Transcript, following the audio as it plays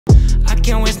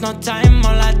can't waste no time,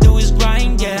 all I do is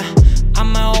grind, yeah.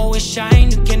 I'ma always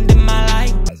shine, you can dim my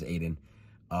light. As Adin,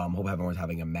 hope everyone's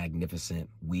having a magnificent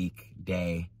week,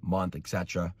 day, month,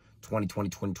 etc. 2020,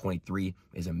 2023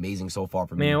 is amazing so far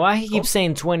for me. Man, why he keeps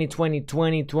saying 2020,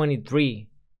 2023?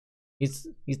 It's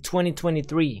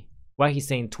 2023. Why he's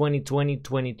saying 2020,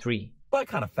 23? But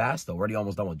kind of fast though. Already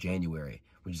almost done with January,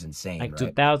 which is insane. Like right?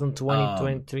 2020,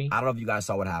 23. I don't know if you guys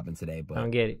saw what happened today, but I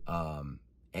don't get it.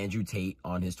 Andrew Tate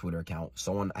on his Twitter account,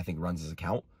 someone I think runs his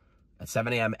account at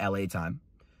 7 a.m. LA time,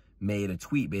 made a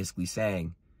tweet basically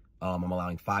saying, I'm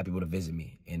allowing 5 people to visit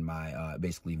me in my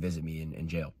basically visit me in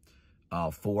jail.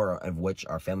 4 of which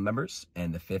are family members,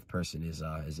 and the 5th person is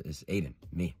Adin,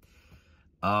 me.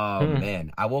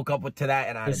 Man, I woke up to that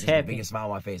and I had the biggest smile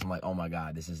on my face. I'm like, oh my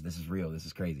god, this is real. This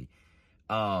is crazy.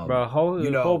 Bro,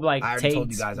 hope like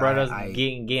Tate's brothers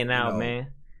getting out, man.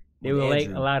 They were like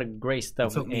a lot of great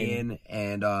stuff. Took me in,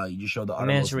 and you just showed the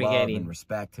utmost love and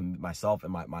respect to myself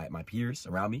and my peers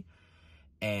around me.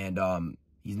 And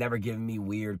he's never given me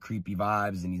weird, creepy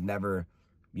vibes, and he's never,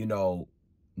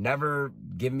 never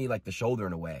given me like the shoulder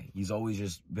in a way. He's always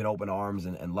just been open arms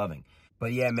and loving.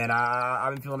 But yeah, man,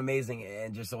 I've been feeling amazing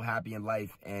and just so happy in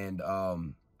life. And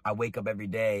I wake up every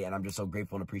day and I'm just so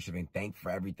grateful and appreciative and thankful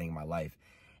for everything in my life.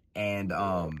 And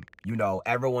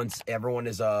everyone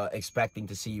is expecting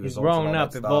to see results. He's growing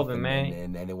up, evolving,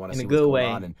 man, and they want to see what's going way.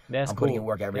 on. And that's I'm cool. putting in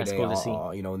work every day, cool to see.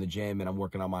 in the gym, and I'm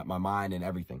working on my mind and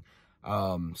everything.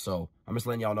 So I'm just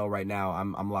letting y'all know right now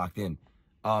I'm locked in.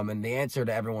 And the answer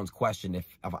to everyone's question, if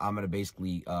I'm gonna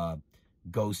basically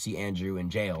go see Andrew in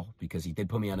jail because he did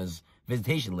put me on his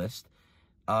visitation list,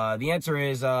 the answer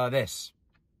is this.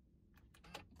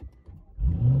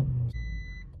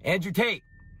 Andrew Tate,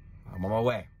 I'm on my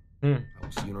way. I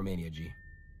will see you in Romania, G.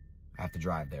 I have to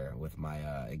drive there with my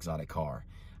exotic car.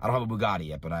 I don't have a Bugatti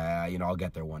yet, but I'll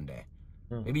get there one day.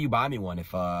 Maybe you buy me one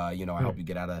if I help you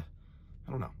get out of.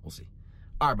 I don't know. We'll see.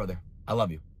 All right, brother. I love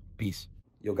you. Peace.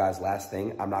 Yo, guys. Last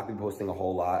thing. I'm not gonna be posting a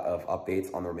whole lot of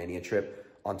updates on the Romania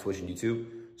trip on Twitch and YouTube,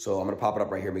 so I'm gonna pop it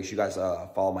up right here. Make sure you guys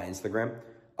follow my Instagram.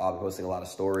 I'll be posting a lot of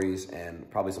stories and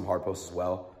probably some hard posts as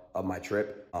well of my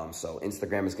trip. So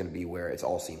Instagram is gonna be where it's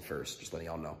all seen first. Just letting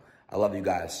y'all know. I love you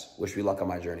guys. Wish me luck on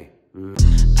my journey.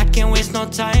 I can't waste no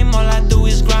time, all I do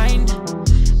is grind.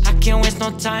 I can't waste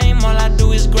no time, all I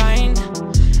do is grind.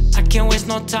 I can't waste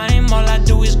no time, all I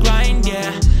do is grind,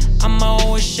 yeah. I'ma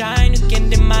always shine, you can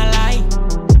dim my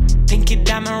light. Pinky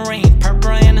diamond ring,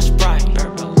 purple and a Sprite.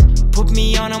 Put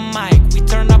me on a mic, we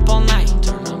turn up all night.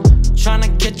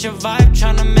 Tryna catch your vibe,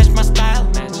 tryna match my style.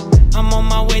 I'm on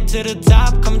my way to the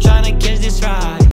top, come tryna catch this ride.